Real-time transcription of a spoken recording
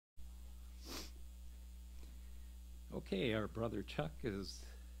Okay, our brother Chuck is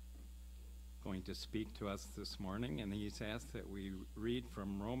going to speak to us this morning, and he's asked that we read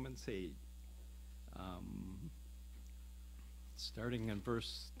from Romans 8, starting in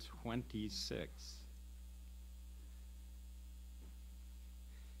verse 26.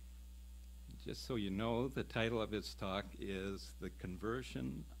 Just so you know, the title of his talk is The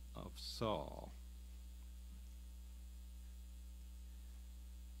Conversion of Saul.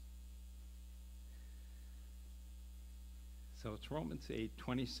 So it's Romans 8,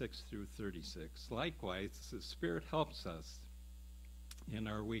 26 through 36. Likewise, the Spirit helps us in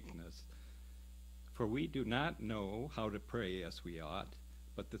our weakness. For we do not know how to pray as we ought,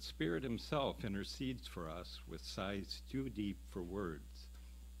 but the Spirit himself intercedes for us with sighs too deep for words.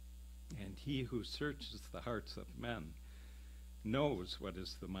 And he who searches the hearts of men knows what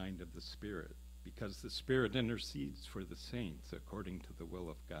is the mind of the Spirit, because the Spirit intercedes for the saints according to the will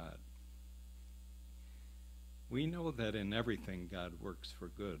of God. We know that in everything God works for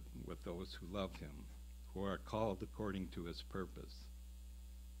good with those who love him, who are called according to his purpose.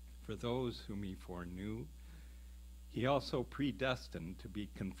 For those whom he foreknew, he also predestined to be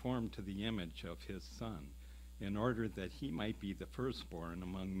conformed to the image of his Son, in order that he might be the firstborn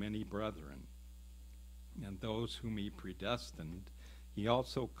among many brethren. And those whom he predestined, he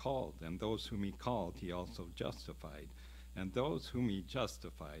also called, and those whom he called, he also justified, and those whom he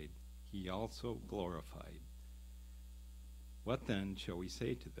justified, he also glorified. What then shall we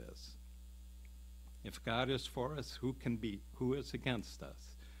say to this? If God is for us, who is against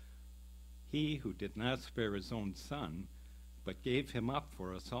us? He who did not spare his own Son, but gave him up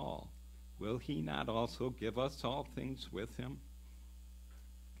for us all, will he not also give us all things with him?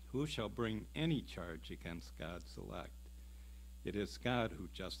 Who shall bring any charge against God's elect? It is God who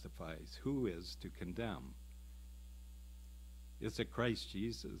justifies. Who is to condemn? Is it Christ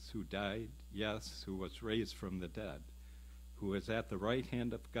Jesus who died? Yes, who was raised from the dead, who is at the right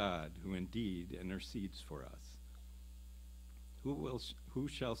hand of God, who indeed intercedes for us. Who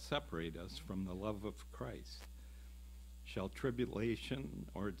shall separate us from the love of Christ? Shall tribulation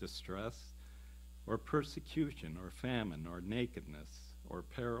or distress, or persecution, or famine, or nakedness, or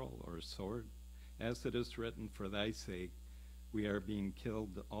peril, or sword? As it is written, for thy sake we are being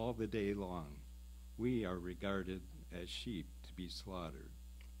killed all the day long. We are regarded as sheep to be slaughtered.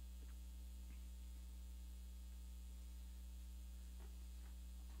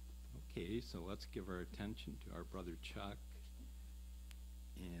 Okay, so let's give our attention to our brother Chuck.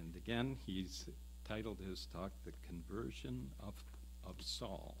 And again, he's titled his talk, The Conversion of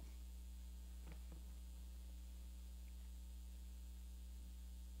Saul.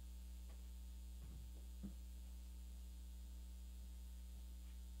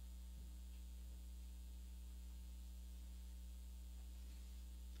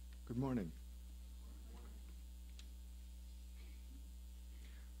 Good morning.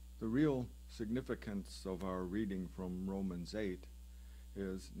 The real significance of our reading from Romans 8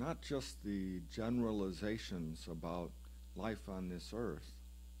 is not just the generalizations about life on this earth,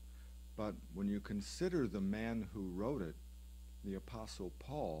 but when you consider the man who wrote it, the Apostle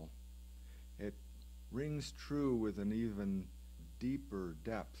Paul, it rings true with an even deeper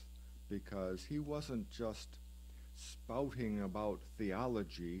depth, because he wasn't just spouting about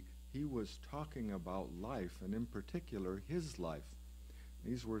theology, he was talking about life, and in particular his life.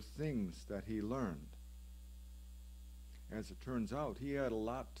 These were things that he learned. As it turns out, he had a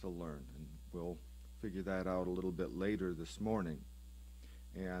lot to learn, and we'll figure that out a little bit later this morning.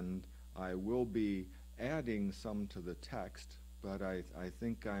 And I will be adding some to the text, but I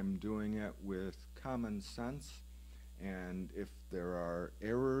think I'm doing it with common sense, and if there are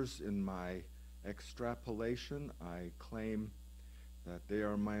errors in my extrapolation, I claim that they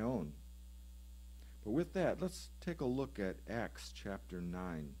are my own. But with that, let's take a look at Acts chapter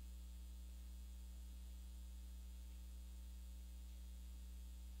 9.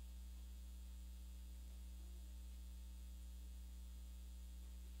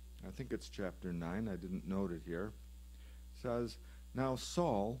 I think it's chapter 9. I didn't note it here. It says, Now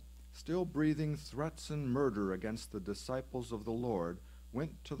Saul, still breathing threats and murder against the disciples of the Lord,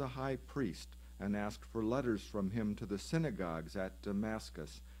 went to the high priest and asked for letters from him to the synagogues at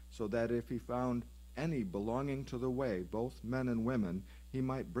Damascus, so that if he found any belonging to the way, both men and women, he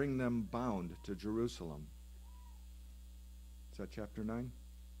might bring them bound to Jerusalem. Is that chapter 9?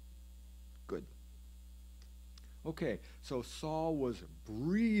 Good. Okay, so Saul was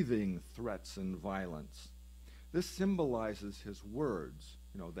breathing threats and violence. This symbolizes his words,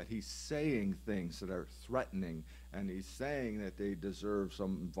 that he's saying things that are threatening, and he's saying that they deserve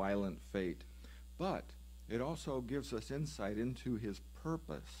some violent fate. But it also gives us insight into his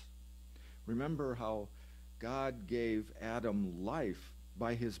purpose. Remember how God gave Adam life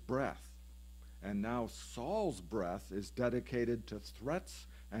by his breath. And now Saul's breath is dedicated to threats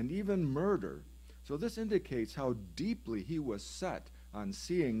and even murder. So this indicates how deeply he was set on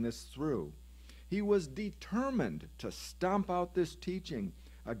seeing this through. He was determined to stomp out this teaching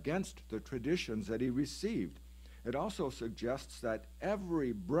against the traditions that he received. It also suggests that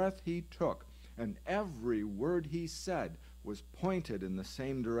every breath he took and every word he said was pointed in the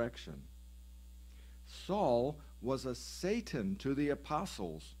same direction. Saul was a Satan to the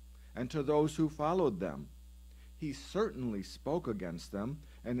apostles and to those who followed them. He certainly spoke against them,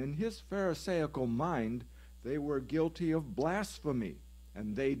 and in his Pharisaical mind, they were guilty of blasphemy,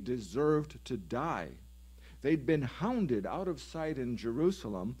 and they deserved to die. They'd been hounded out of sight in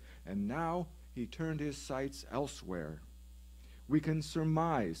Jerusalem, and now he turned his sights elsewhere. We can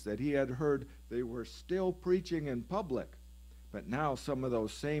surmise that he had heard they were still preaching in public, but now some of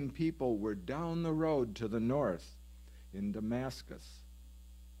those same people were down the road to the north in Damascus.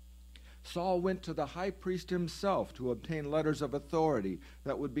 Saul went to the high priest himself to obtain letters of authority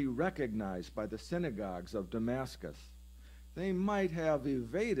that would be recognized by the synagogues of Damascus. They might have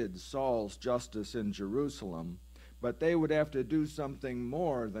evaded Saul's justice in Jerusalem, but they would have to do something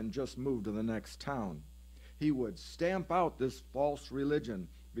more than just move to the next town. He would stamp out this false religion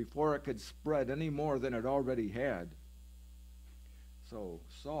before it could spread any more than it already had. So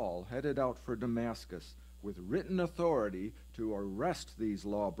Saul headed out for Damascus with written authority to arrest these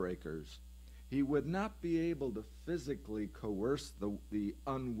lawbreakers. He would not be able to physically coerce the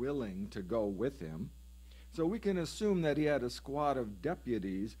unwilling to go with him, so we can assume that he had a squad of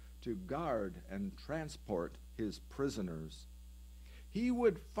deputies to guard and transport his prisoners. He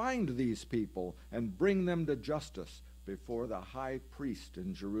would find these people and bring them to justice before the high priest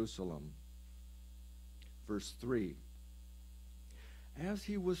in Jerusalem. Verse 3. As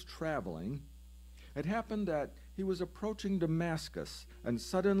he was traveling, it happened that he was approaching Damascus, and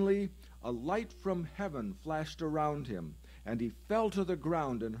suddenly a light from heaven flashed around him, and he fell to the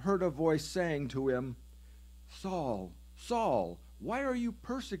ground and heard a voice saying to him, "Saul, Saul, why are you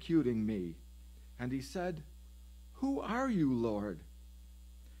persecuting me?" And he said, "Who are you, Lord?"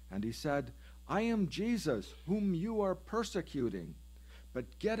 And he said, "I am Jesus, whom you are persecuting.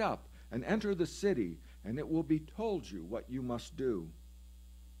 But get up and enter the city, and it will be told you what you must do."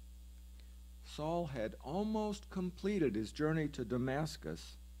 Saul had almost completed his journey to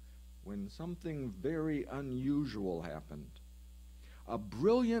Damascus when something very unusual happened. A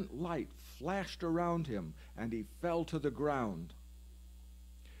brilliant light flashed around him, and he fell to the ground.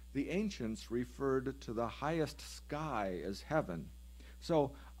 The ancients referred to the highest sky as heaven,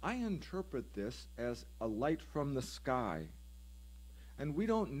 so I interpret this as a light from the sky. And we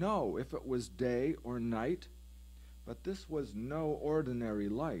don't know if it was day or night, but this was no ordinary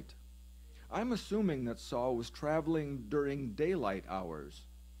light. I'm assuming that Saul was traveling during daylight hours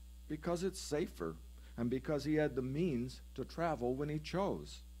because it's safer and because he had the means to travel when he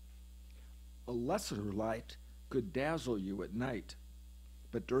chose. A lesser light could dazzle you at night,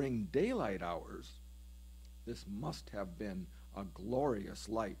 but during daylight hours, this must have been a glorious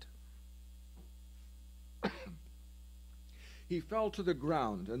light. He fell to the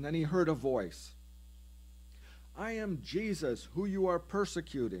ground, and then he heard a voice. "I am Jesus, who you are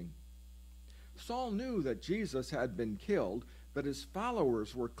persecuting." Saul knew that Jesus had been killed, but his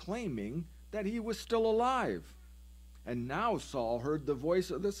followers were claiming that he was still alive. And now Saul heard the voice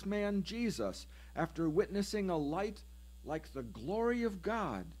of this man Jesus, after witnessing a light like the glory of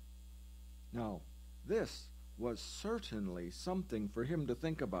God. Now, this was certainly something for him to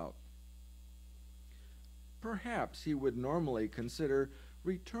think about. Perhaps he would normally consider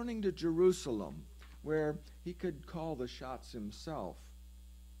returning to Jerusalem, where he could call the shots himself.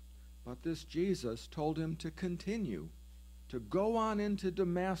 But this Jesus told him to continue, to go on into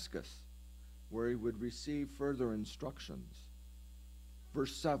Damascus, where he would receive further instructions.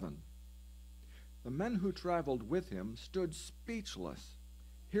 Verse 7. The men who traveled with him stood speechless,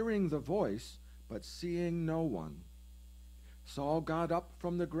 hearing the voice, but seeing no one. Saul got up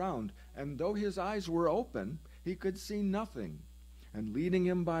from the ground, and though his eyes were open, he could see nothing. And leading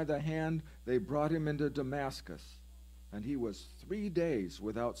him by the hand, they brought him into Damascus. And he was 3 days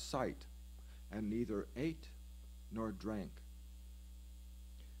without sight, and neither ate nor drank.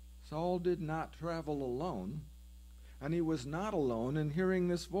 Saul did not travel alone, and he was not alone in hearing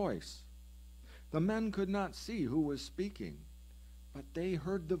this voice. The men could not see who was speaking, but they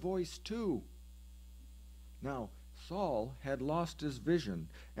heard the voice too. Now, Saul had lost his vision,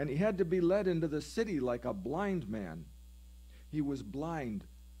 and he had to be led into the city like a blind man. He was blind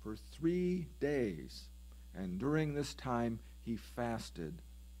for 3 days, and during this time he fasted.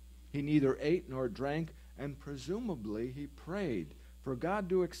 He neither ate nor drank, and presumably he prayed for God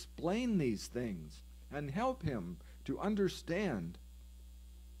to explain these things and help him to understand.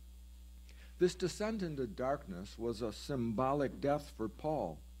 This descent into darkness was a symbolic death for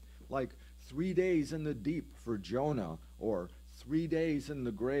Paul, like 3 days in the deep for Jonah, or 3 days in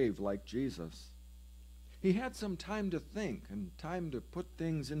the grave like Jesus. He had some time to think and time to put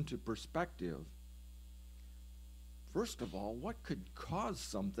things into perspective. First of all, what could cause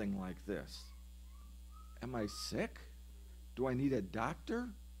something like this? Am I sick? Do I need a doctor?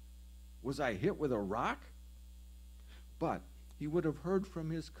 Was I hit with a rock? But he would have heard from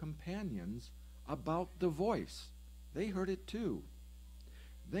his companions about the voice. They heard it too.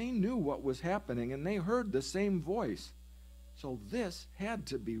 They knew what was happening, and they heard the same voice. So this had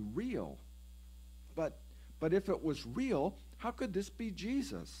to be real. But if it was real, how could this be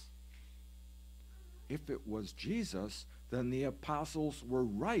Jesus? If it was Jesus, then the apostles were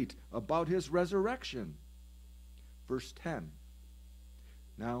right about his resurrection. Verse 10.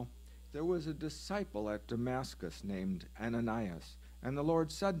 Now, there was a disciple at Damascus named Ananias, and the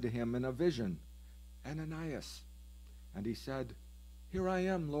Lord said to him in a vision, Ananias. And he said, Here I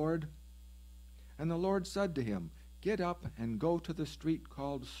am, Lord. And the Lord said to him, Get up and go to the street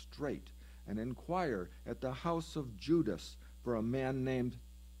called Straight, and inquire at the house of Judas for a man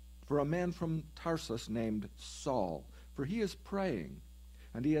from Tarsus named Saul, for he is praying.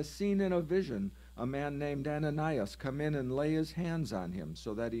 And he has seen in a vision a man named Ananias come in and lay his hands on him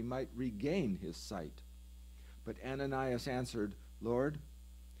so that he might regain his sight. But Ananias answered, Lord,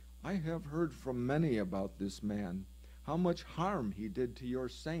 I have heard from many about this man, how much harm he did to your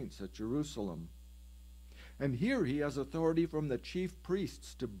saints at Jerusalem. And here he has authority from the chief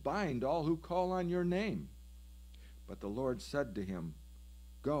priests to bind all who call on your name. But the Lord said to him,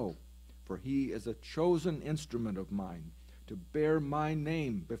 Go, for he is a chosen instrument of mine, to bear my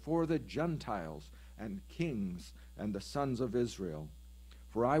name before the Gentiles and kings and the sons of Israel.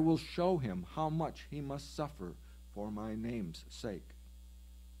 For I will show him how much he must suffer for my name's sake.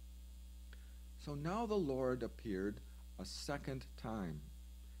 So now the Lord appeared a second time,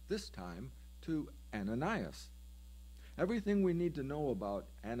 this time to Ananias. Everything we need to know about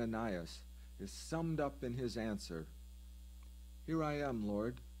Ananias is summed up in his answer. Here I am,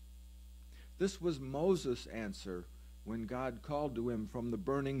 Lord. This was Moses' answer when God called to him from the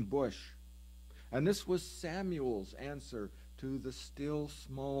burning bush. And this was Samuel's answer to the still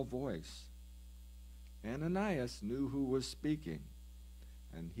small voice. Ananias knew who was speaking,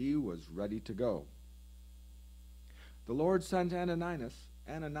 and he was ready to go. The Lord sent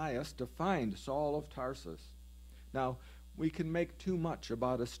Ananias to find Saul of Tarsus. Now, we can make too much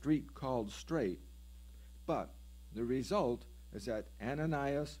about a street called Straight, but the result is that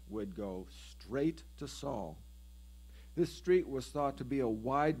Ananias would go straight to Saul. This street was thought to be a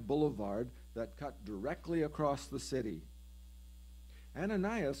wide boulevard that cut directly across the city.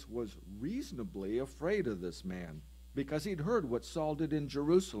 Ananias was reasonably afraid of this man because he'd heard what Saul did in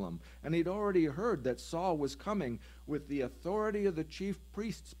Jerusalem, and he'd already heard that Saul was coming with the authority of the chief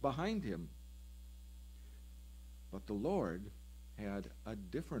priests behind him. But the Lord had a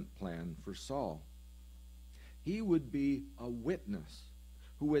different plan for Saul. He would be a witness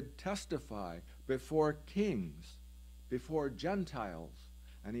who would testify before kings, before Gentiles,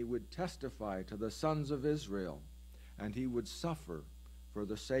 and he would testify to the sons of Israel, and he would suffer for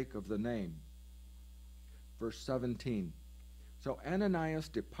the sake of the name. Verse 17. So Ananias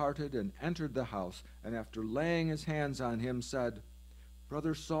departed and entered the house, and after laying his hands on him said,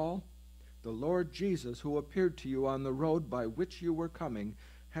 Brother Saul, the Lord Jesus, who appeared to you on the road by which you were coming,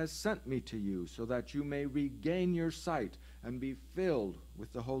 has sent me to you so that you may regain your sight and be filled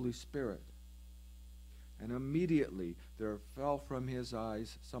with the Holy Spirit. And immediately there fell from his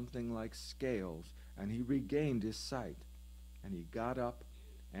eyes something like scales, and he regained his sight. And he got up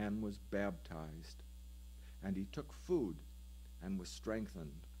and was baptized. And he took food and was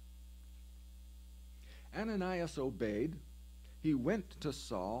strengthened. Ananias obeyed. He went to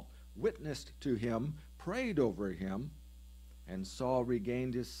Saul, witnessed to him, prayed over him, and Saul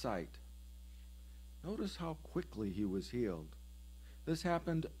regained his sight. Notice how quickly he was healed. This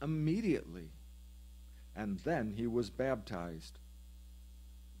happened immediately. And then he was baptized.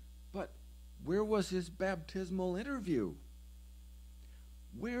 But where was his baptismal interview?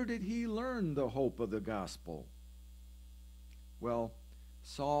 Where did he learn the hope of the gospel? Well,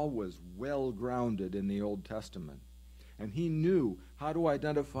 Saul was well grounded in the Old Testament, and he knew how to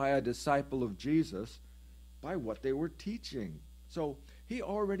identify a disciple of Jesus by what they were teaching. So he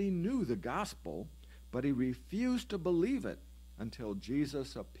already knew the gospel, but he refused to believe it until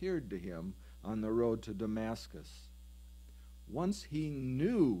Jesus appeared to him on the road to Damascus. Once he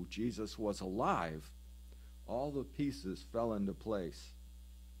knew Jesus was alive, all the pieces fell into place.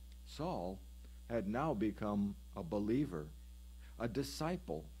 Saul had now become a believer, a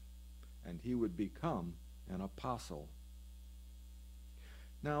disciple, and he would become an apostle.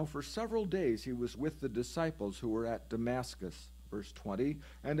 Now, for several days he was with the disciples who were at Damascus. Verse 20,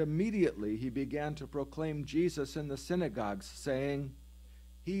 and immediately he began to proclaim Jesus in the synagogues, saying,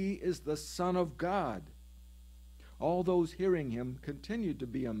 "He is the Son of God." All those hearing him continued to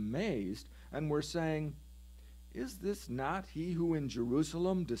be amazed and were saying, "Is this not he who in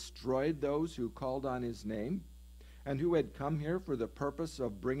Jerusalem destroyed those who called on his name, and who had come here for the purpose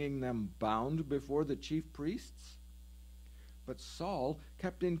of bringing them bound before the chief priests?" But Saul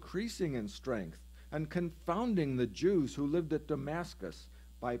kept increasing in strength and confounding the Jews who lived at Damascus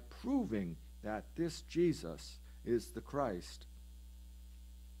by proving that this Jesus is the Christ.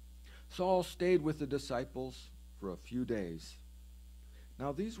 Saul stayed with the disciples for a few days.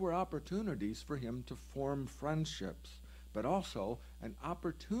 Now these were opportunities for him to form friendships, but also an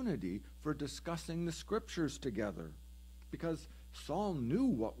opportunity for discussing the scriptures together, because Saul knew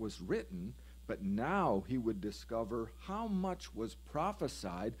what was written, but now he would discover how much was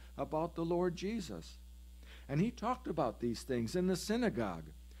prophesied about the Lord Jesus. And he talked about these things in the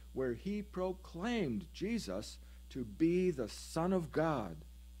synagogue, where he proclaimed Jesus to be the Son of God.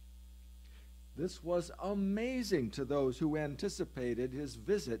 This was amazing to those who anticipated his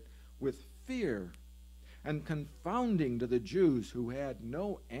visit with fear, and confounding to the Jews who had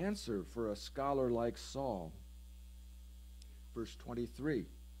no answer for a scholar like Saul. Verse 23.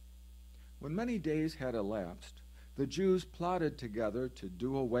 When many days had elapsed, the Jews plotted together to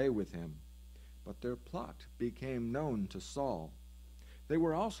do away with him, but their plot became known to Saul. They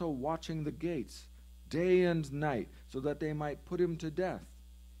were also watching the gates day and night, so that they might put him to death.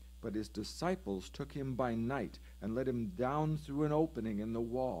 But his disciples took him by night and let him down through an opening in the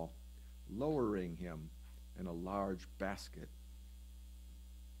wall, lowering him in a large basket.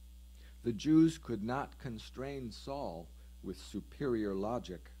 The Jews could not constrain Saul with superior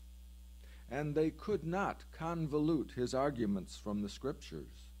logic, and they could not convolute his arguments from the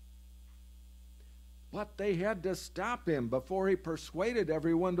scriptures. But they had to stop him before he persuaded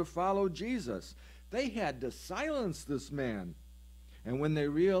everyone to follow Jesus. They had to silence this man. And when they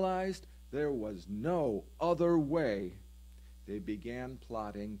realized there was no other way, they began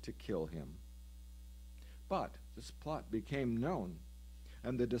plotting to kill him. But this plot became known,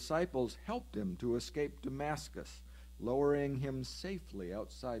 and the disciples helped him to escape Damascus, lowering him safely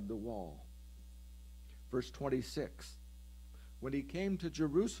outside the wall. Verse 26, when he came to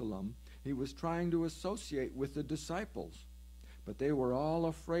Jerusalem, he was trying to associate with the disciples, but they were all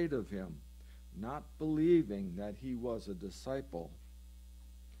afraid of him, not believing that he was a disciple.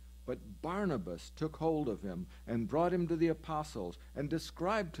 But Barnabas took hold of him and brought him to the apostles and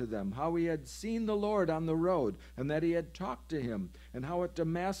described to them how he had seen the Lord on the road and that he had talked to him, and how at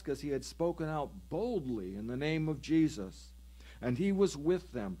Damascus he had spoken out boldly in the name of Jesus. And he was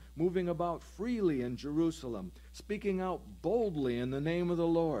with them, moving about freely in Jerusalem, speaking out boldly in the name of the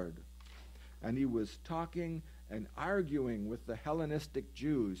Lord. And he was talking and arguing with the Hellenistic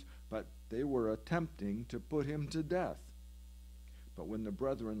Jews, but they were attempting to put him to death. But when the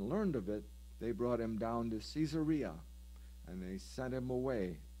brethren learned of it, they brought him down to Caesarea, and they sent him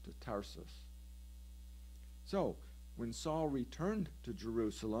away to Tarsus. So, when Saul returned to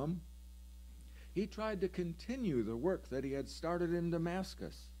Jerusalem, he tried to continue the work that he had started in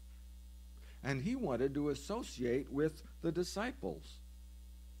Damascus. And he wanted to associate with the disciples.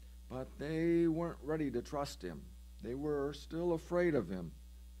 But they weren't ready to trust him. They were still afraid of him.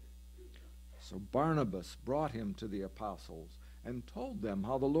 So Barnabas brought him to the apostles and told them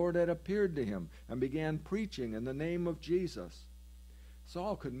how the Lord had appeared to him, and began preaching in the name of Jesus.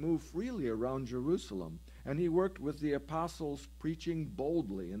 Saul could move freely around Jerusalem, and he worked with the apostles, preaching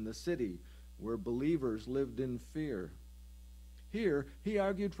boldly in the city where believers lived in fear. Here he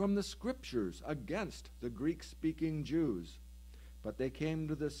argued from the scriptures against the Greek-speaking Jews, but they came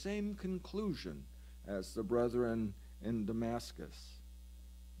to the same conclusion as the brethren in Damascus.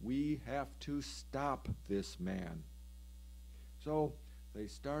 We have to stop this man. So they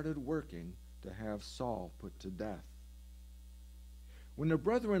started working to have Saul put to death. When the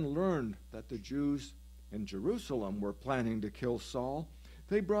brethren learned that the Jews in Jerusalem were planning to kill Saul,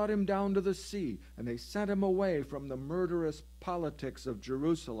 they brought him down to the sea, and they sent him away from the murderous politics of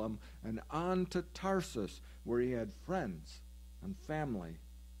Jerusalem and on to Tarsus, where he had friends and family.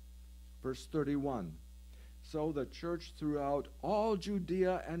 Verse 31, so the church throughout all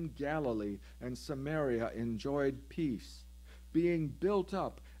Judea and Galilee and Samaria enjoyed peace, being built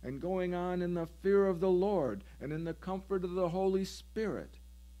up and going on in the fear of the Lord and in the comfort of the Holy Spirit.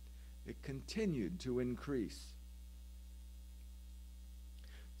 it continued to increase.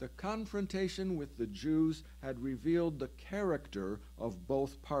 The confrontation with the Jews had revealed the character of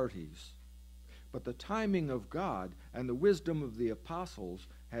both parties. But the timing of God and the wisdom of the apostles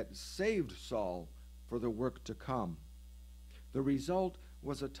had saved Saul for the work to come. The result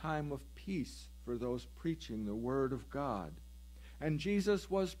was a time of peace for those preaching the word of God. And Jesus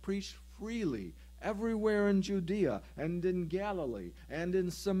was preached freely everywhere in Judea and in Galilee and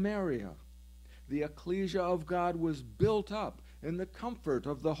in Samaria. The ecclesia of God was built up in the comfort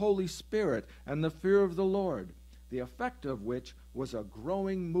of the Holy Spirit and the fear of the Lord, the effect of which was a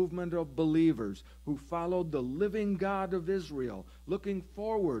growing movement of believers who followed the living God of Israel, looking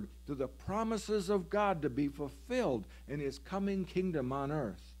forward to the promises of God to be fulfilled in his coming kingdom on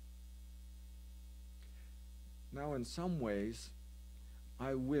earth. Now, in some ways,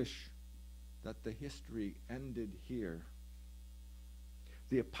 I wish that the history ended here.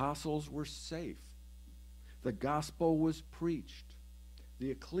 The apostles were safe. The gospel was preached.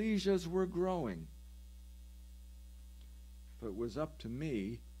 The ecclesias were growing. If it was up to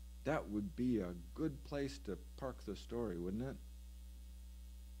me, that would be a good place to park the story, wouldn't it?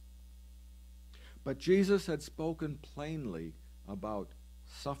 But Jesus had spoken plainly about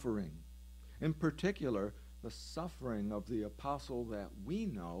suffering. In particular, the suffering of the apostle that we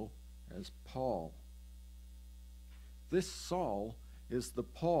know as Paul. This Saul is the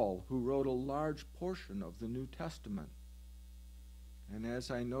Paul who wrote a large portion of the New Testament. And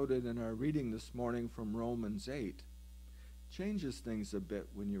as I noted in our reading this morning from Romans 8, changes things a bit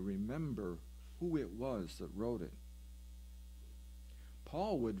when you remember who it was that wrote it.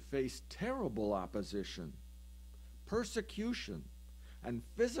 Paul would face terrible opposition, persecution, and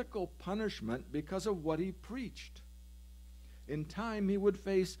physical punishment because of what he preached. In time, he would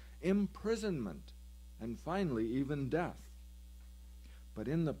face imprisonment and finally even death. But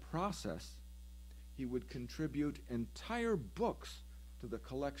in the process, he would contribute entire books to the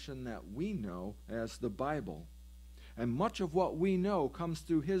collection that we know as the Bible. And much of what we know comes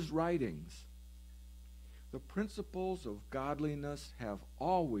through his writings. The principles of godliness have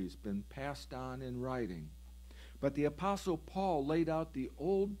always been passed on in writing. But the Apostle Paul laid out the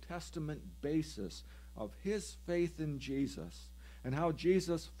Old Testament basis of his faith in Jesus and how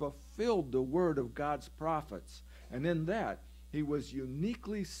Jesus fulfilled the word of God's prophets. And in that, he was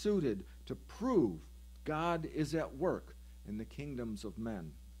uniquely suited to prove God is at work in the kingdoms of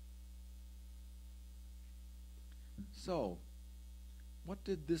men. So, what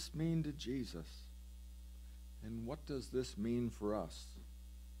did this mean to Jesus? And what does this mean for us?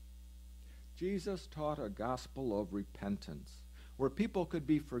 Jesus taught a gospel of repentance, where people could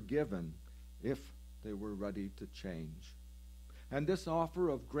be forgiven if they were ready to change. And this offer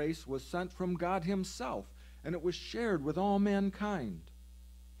of grace was sent from God himself, and it was shared with all mankind.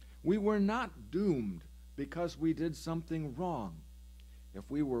 We were not doomed because we did something wrong, if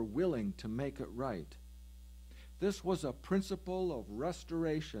we were willing to make it right. This was a principle of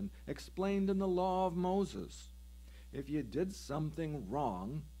restoration explained in the law of Moses. If you did something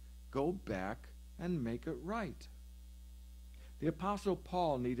wrong, go back and make it right. The Apostle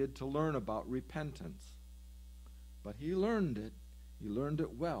Paul needed to learn about repentance, but he learned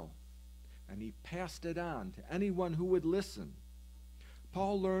it well, and he passed it on to anyone who would listen.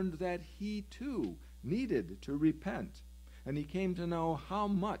 Paul learned that he too needed to repent, and he came to know how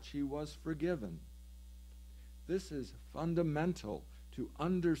much he was forgiven. This is fundamental to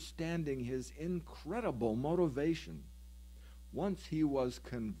understanding his incredible motivation. Once he was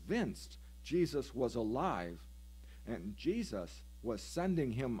convinced Jesus was alive and Jesus was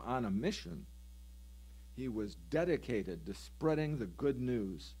sending him on a mission, he was dedicated to spreading the good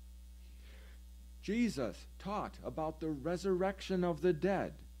news. Jesus taught about the resurrection of the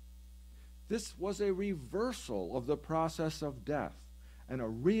dead. This was a reversal of the process of death and a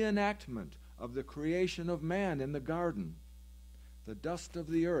reenactment of the creation of man in the garden. The dust of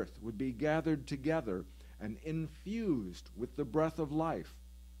the earth would be gathered together and infused with the breath of life.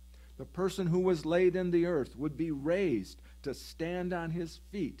 The person who was laid in the earth would be raised to stand on his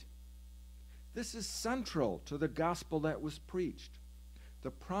feet. This is central to the gospel that was preached.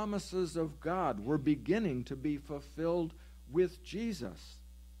 The promises of God were beginning to be fulfilled with Jesus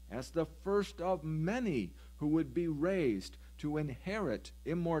as the first of many who would be raised to inherit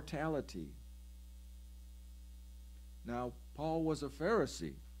immortality. Now, Paul was a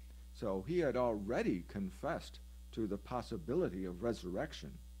Pharisee, so he had already confessed to the possibility of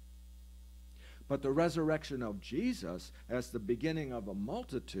resurrection. But the resurrection of Jesus as the beginning of a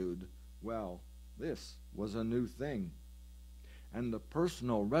multitude, well, this was a new thing. And the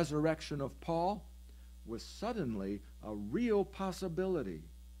personal resurrection of Paul was suddenly a real possibility.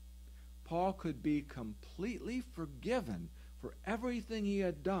 Paul could be completely forgiven for everything he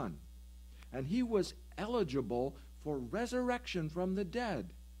had done, and he was eligible for resurrection from the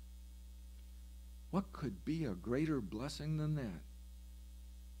dead. What could be a greater blessing than that?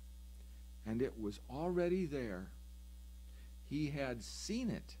 And it was already there. He had seen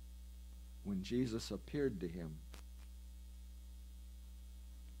it when Jesus appeared to him.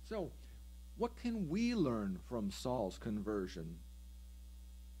 So, what can we learn from Saul's conversion?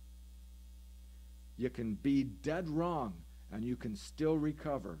 You can be dead wrong and you can still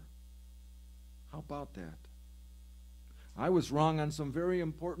recover. How about that? I was wrong on some very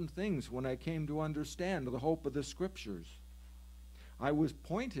important things when I came to understand the hope of the Scriptures. I was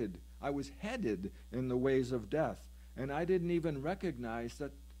headed in the ways of death, and I didn't even recognize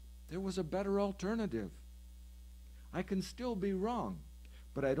that there was a better alternative. I can still be wrong,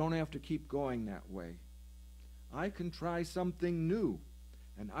 but I don't have to keep going that way. I can try something new,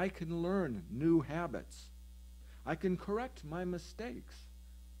 and I can learn new habits. I can correct my mistakes,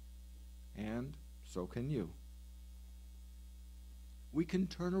 and so can you. We can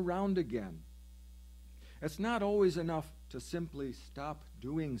turn around again. It's not always enough to simply stop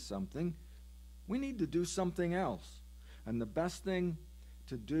doing something. We need to do something else. And the best thing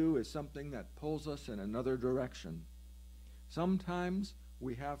to do is something that pulls us in another direction. Sometimes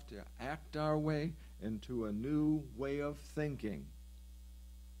we have to act our way into a new way of thinking.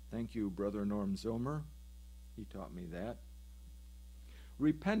 Thank you, Brother Norm Zomer. He taught me that.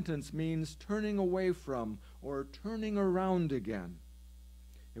 Repentance means turning away from or turning around again.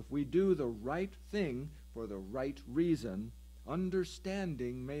 If we do the right thing for the right reason,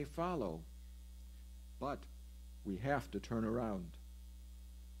 understanding may follow. But we have to turn around.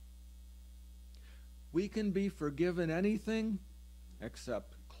 We can be forgiven anything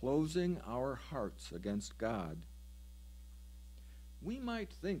except closing our hearts against God. We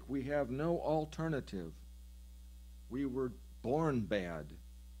might think we have no alternative. We were born bad,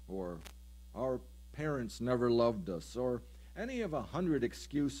 or our parents never loved us, or any of 100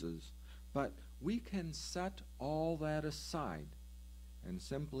 excuses, but we can set all that aside and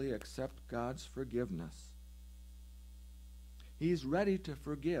simply accept God's forgiveness. He's ready to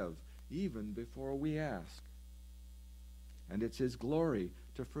forgive even before we ask. And it's His glory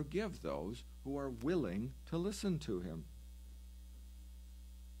to forgive those who are willing to listen to Him.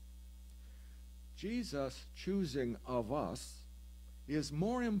 Jesus' choosing of us is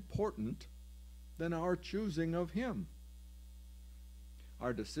more important than our choosing of Him.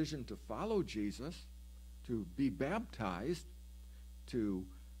 Our decision to follow Jesus, to be baptized, to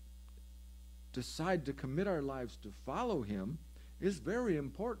decide to commit our lives to follow Him is very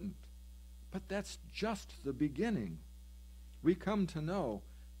important. But that's just the beginning. We come to know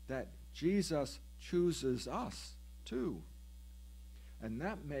that Jesus chooses us too. And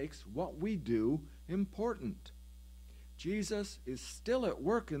that makes what we do important. Jesus is still at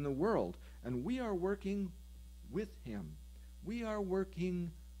work in the world, and we are working with Him. We are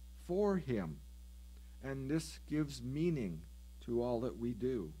working for Him. And this gives meaning to all that we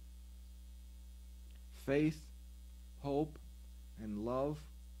do. Faith, hope, and love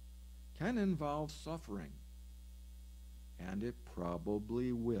can involve suffering. And it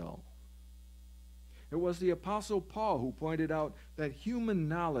probably will. It was the Apostle Paul who pointed out that human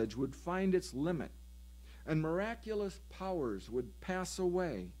knowledge would find its limit, and miraculous powers would pass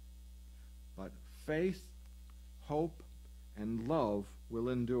away. But faith, hope, and love will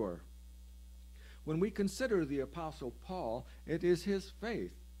endure. When we consider the Apostle Paul, it is his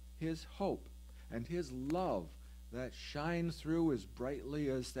faith, his hope, and his love that shine through as brightly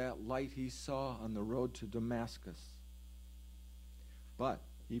as that light he saw on the road to Damascus. But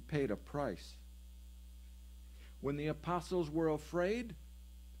he paid a price. When the apostles were afraid,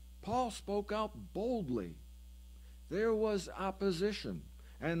 Paul spoke out boldly. There was opposition,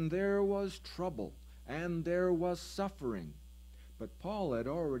 and there was trouble, and there was suffering. But Paul had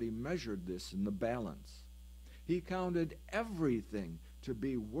already measured this in the balance. He counted everything to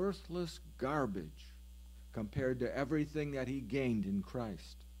be worthless garbage compared to everything that he gained in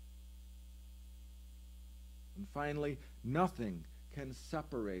Christ. And finally, nothing can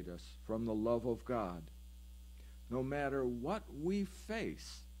separate us from the love of God. No matter what we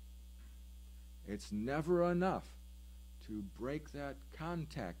face, it's never enough to break that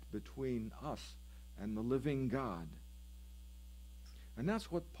contact between us and the living God. And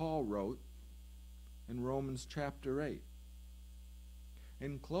that's what Paul wrote in Romans chapter 8.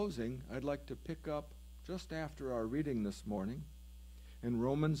 In closing, I'd like to pick up just after our reading this morning in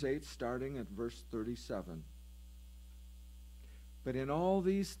Romans 8, starting at verse 37. But in all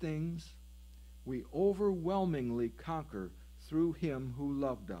these things, we overwhelmingly conquer through Him who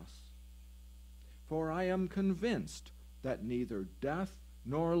loved us. For I am convinced that neither death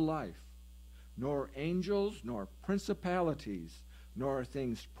nor life, nor angels, nor principalities, nor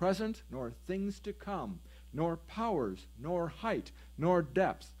things present, nor things to come, nor powers, nor height, nor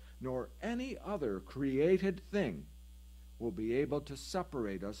depth, nor any other created thing will be able to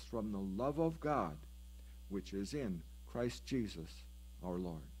separate us from the love of God, which is in Christ Jesus our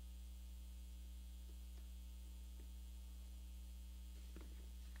Lord.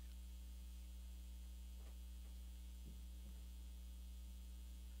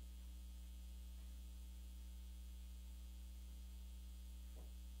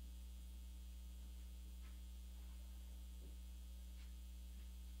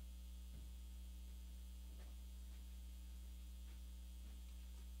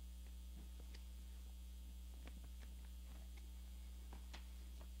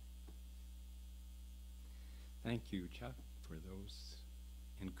 Thank you, Chuck, for those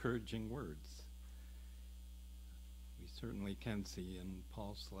encouraging words. We certainly can see in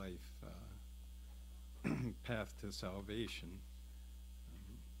Paul's life path to salvation,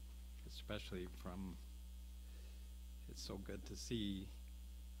 especially from, it's so good to see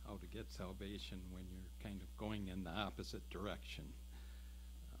how to get salvation when you're kind of going in the opposite direction.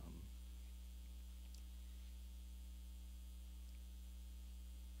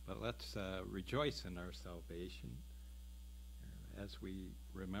 But let's rejoice in our salvation as we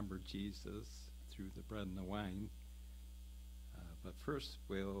remember Jesus through the bread and the wine. But first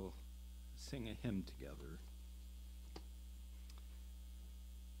we'll sing a hymn together.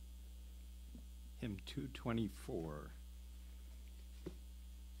 Hymn 224.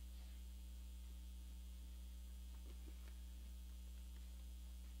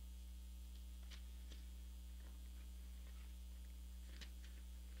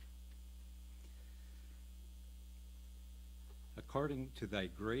 According to thy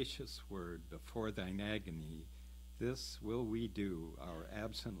gracious word, before thine agony, this will we do, our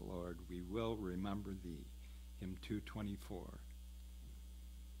absent Lord, we will remember thee. Hymn 224.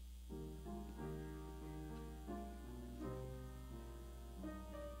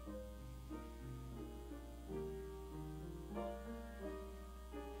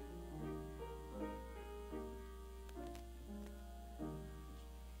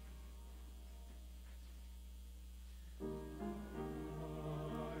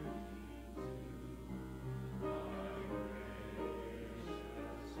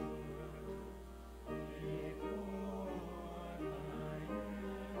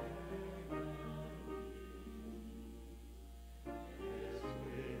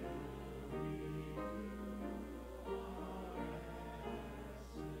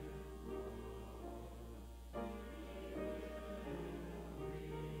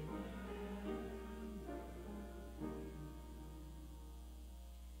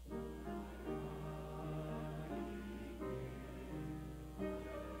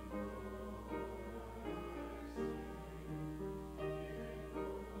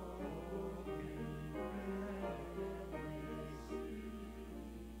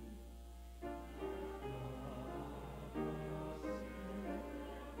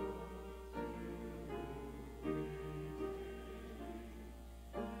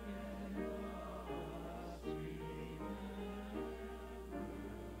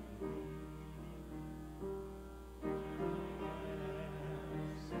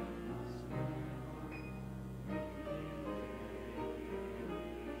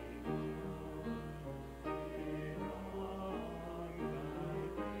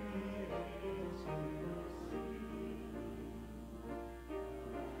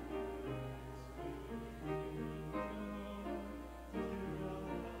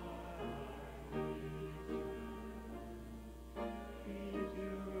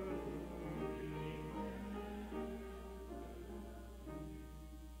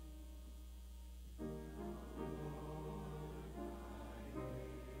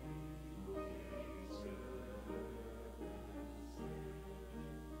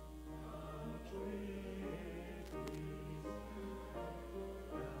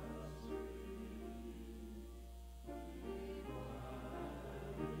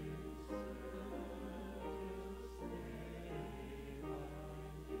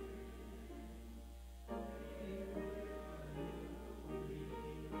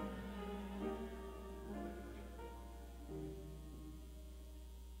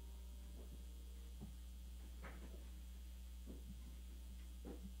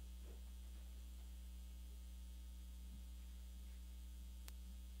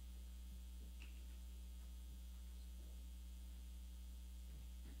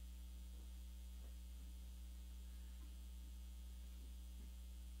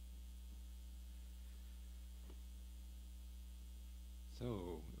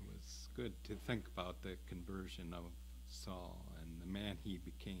 good to think about the conversion of Saul and the man he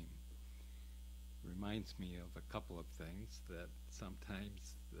became. Reminds me of a couple of things, that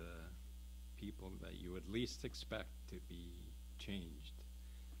sometimes the people that you would least expect to be changed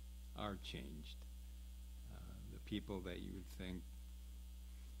are changed. The people that you would think,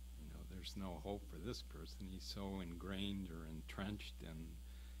 there's no hope for this person. He's so ingrained or entrenched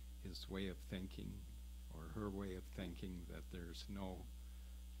in his way of thinking or her way of thinking that there's no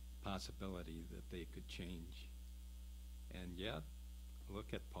possibility that they could change. And yet,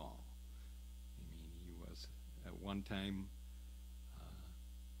 look at Paul. I mean, he was at one time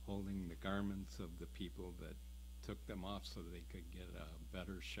holding the garments of the people that took them off so they could get a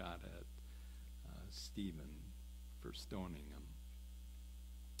better shot at Stephen for stoning him.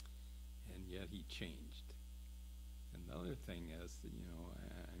 And yet he changed. And the other thing is,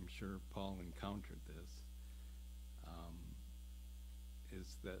 I'm sure Paul encountered this,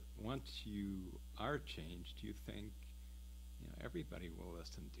 is that once you are changed, you think, everybody will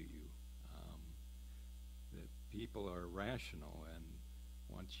listen to you. That people are rational, and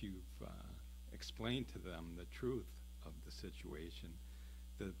once you've explained to them the truth of the situation,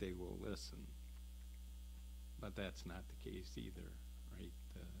 that they will listen. But that's not the case either, right?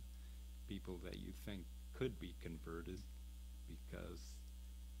 People that you think could be converted because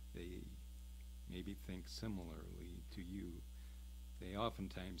they maybe think similarly to you, they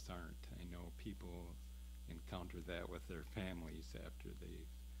oftentimes aren't. I know people encounter that with their families after they've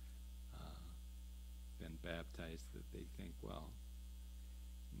been baptized, that they think, well,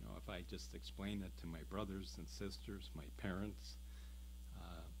 if I just explain it to my brothers and sisters, my parents,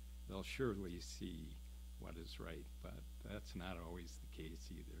 they'll surely see what is right. But that's not always the case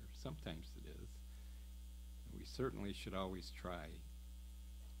either. Sometimes it is. We certainly should always try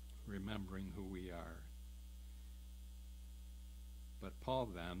remembering who we are. But Paul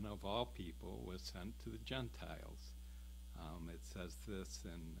then, of all people, was sent to the Gentiles. It says this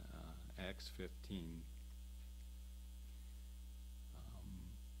in Acts 15.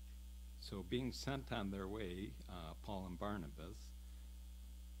 So being sent on their way, Paul and Barnabas,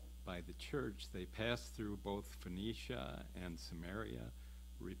 by the church, they passed through both Phoenicia and Samaria,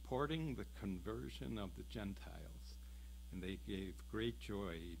 reporting the conversion of the Gentiles, and they gave great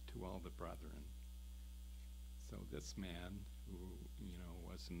joy to all the brethren. So this man, who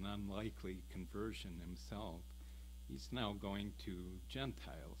was an unlikely conversion himself, he's now going to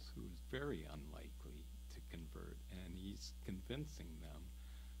Gentiles who's very unlikely to convert, and he's convincing them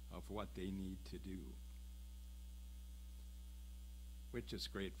of what they need to do, which is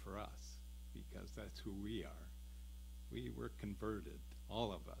great for us, because that's who we are. We were converted,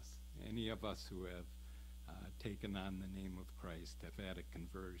 all of us. Any of us who have taken on the name of Christ have had a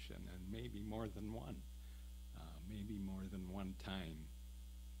conversion, and maybe more than one. Maybe more than one time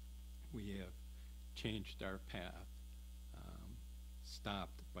we have changed our path,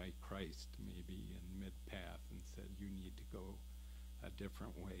 stopped by Christ maybe in mid-path and said, you need to go a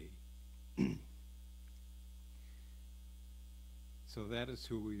different way. So that is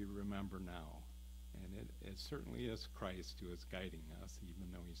who we remember now. And it certainly is Christ who is guiding us,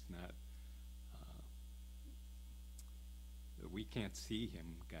 even though he's not, we can't see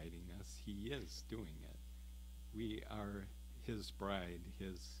him guiding us. He is doing it. We are his bride,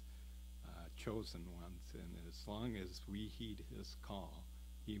 his chosen ones, and as long as we heed his call,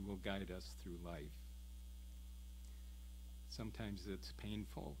 he will guide us through life. Sometimes it's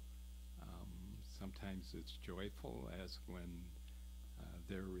painful, sometimes it's joyful, as when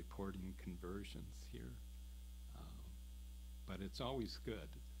they're reporting conversions here. But it's always good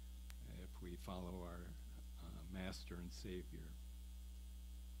if we follow our Master and Savior.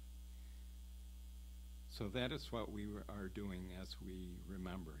 So that is what we are doing as we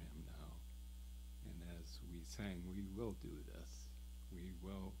remember him now. And as we sang, we will do this. We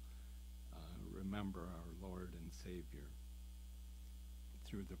will remember our Lord and Savior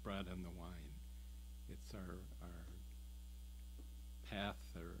through the bread and the wine. It's our path,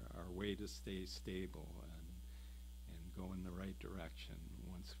 our way to stay stable and go in the right direction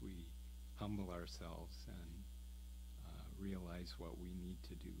once we humble ourselves and realize what we need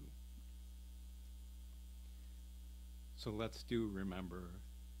to do. So let's remember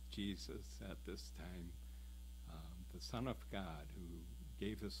Jesus at this time, the Son of God who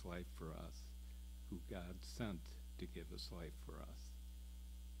gave his life for us, who God sent to give his life for us.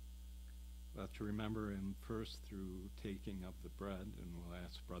 Let's remember him first through taking of the bread, and we'll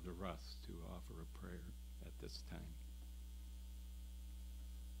ask Brother Russ to offer a prayer at this time.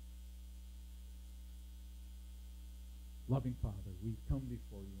 Loving Father, we come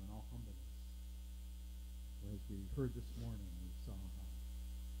before you in all humbleness. As we heard this morning, we saw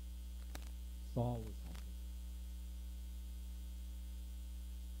how Saul was humbled.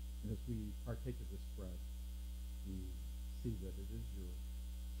 And as we partake of this bread, we see that it is your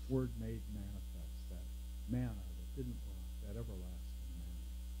word made manifest, that manna that didn't rot, that everlasting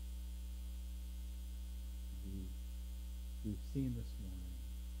manna. We've seen this morning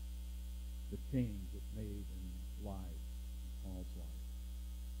the change it made in lives, in Paul's life,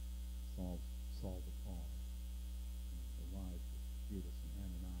 Saul to Paul, and the lives of Judas and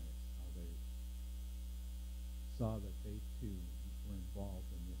Ananias, how they saw that they too were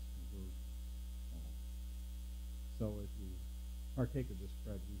involved in this conversion. So as we partake of this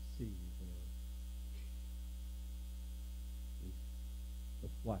bread, we see the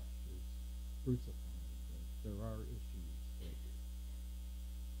flesh is crucified. That there are issues that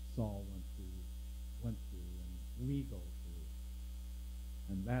Saul went through, and we go through.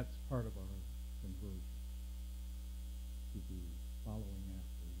 And that's part of our conversion, to be following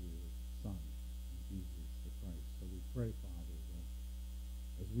after you as Son, Jesus the Christ. So we pray, Father,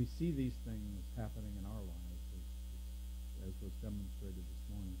 that as we see these things happening in our lives, as was demonstrated this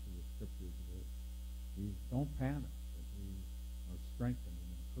morning through the scriptures, that we don't panic, that we are strengthened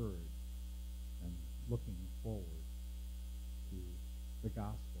and encouraged and looking forward to the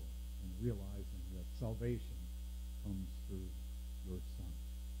gospel and realizing that salvation comes through your Son.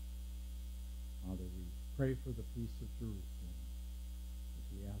 Father, we pray for the peace of Jerusalem as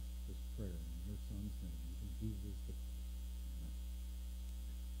we ask this prayer in your Son's name, in Jesus the Christ. Amen.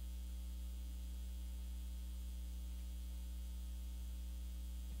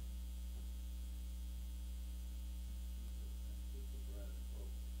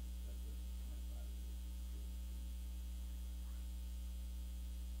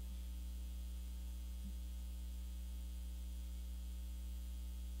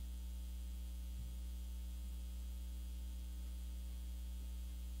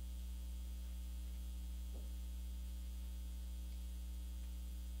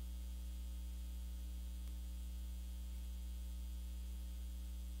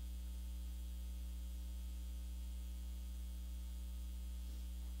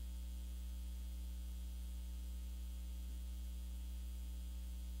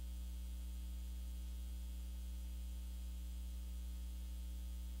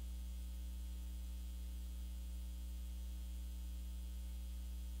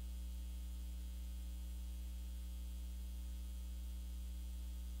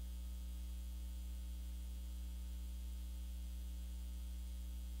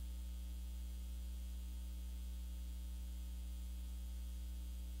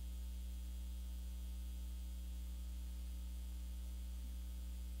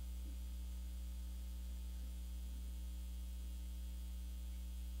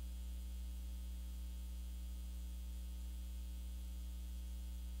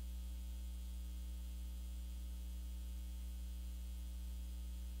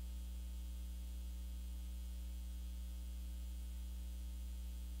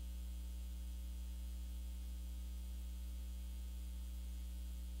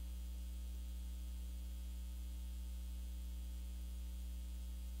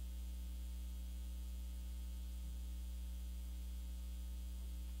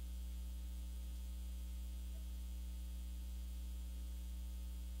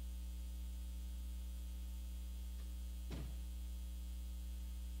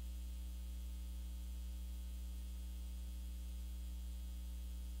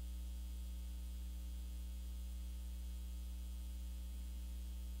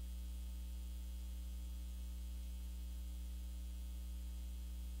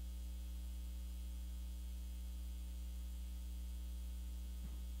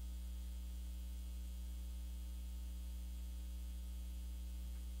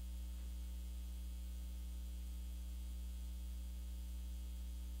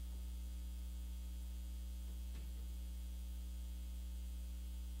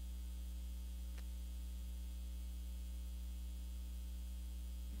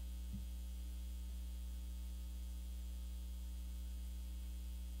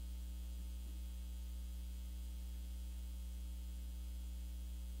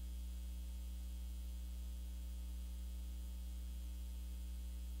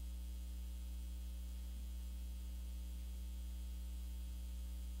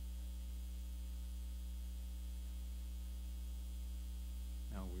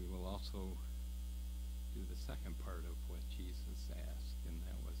 also do the second part of what Jesus asked, and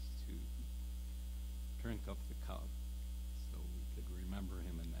that was to drink up the cup, so we could remember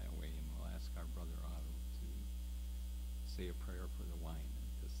him in that way. And we'll ask our brother Otto to say a prayer for the wine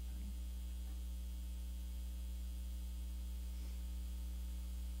at this time.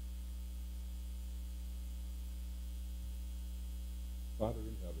 Father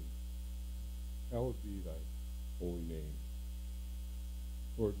in heaven, hallowed be thy holy name.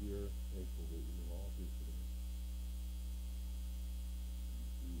 Lord, we are thankful that we are all here today.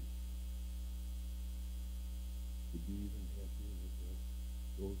 To be even happier with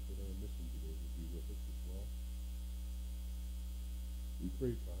those that are missing today to be with us as well. We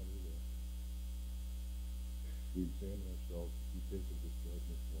pray, Father, that we examine ourselves as we take of this bread and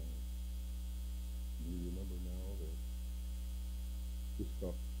this wine. And we remember now that this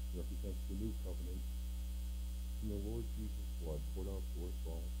cup represents the new covenant in the Lord Jesus' blood poured out for us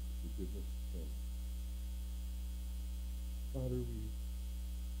all for the forgiveness of sin. Father, we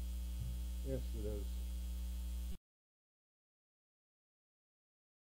ask that as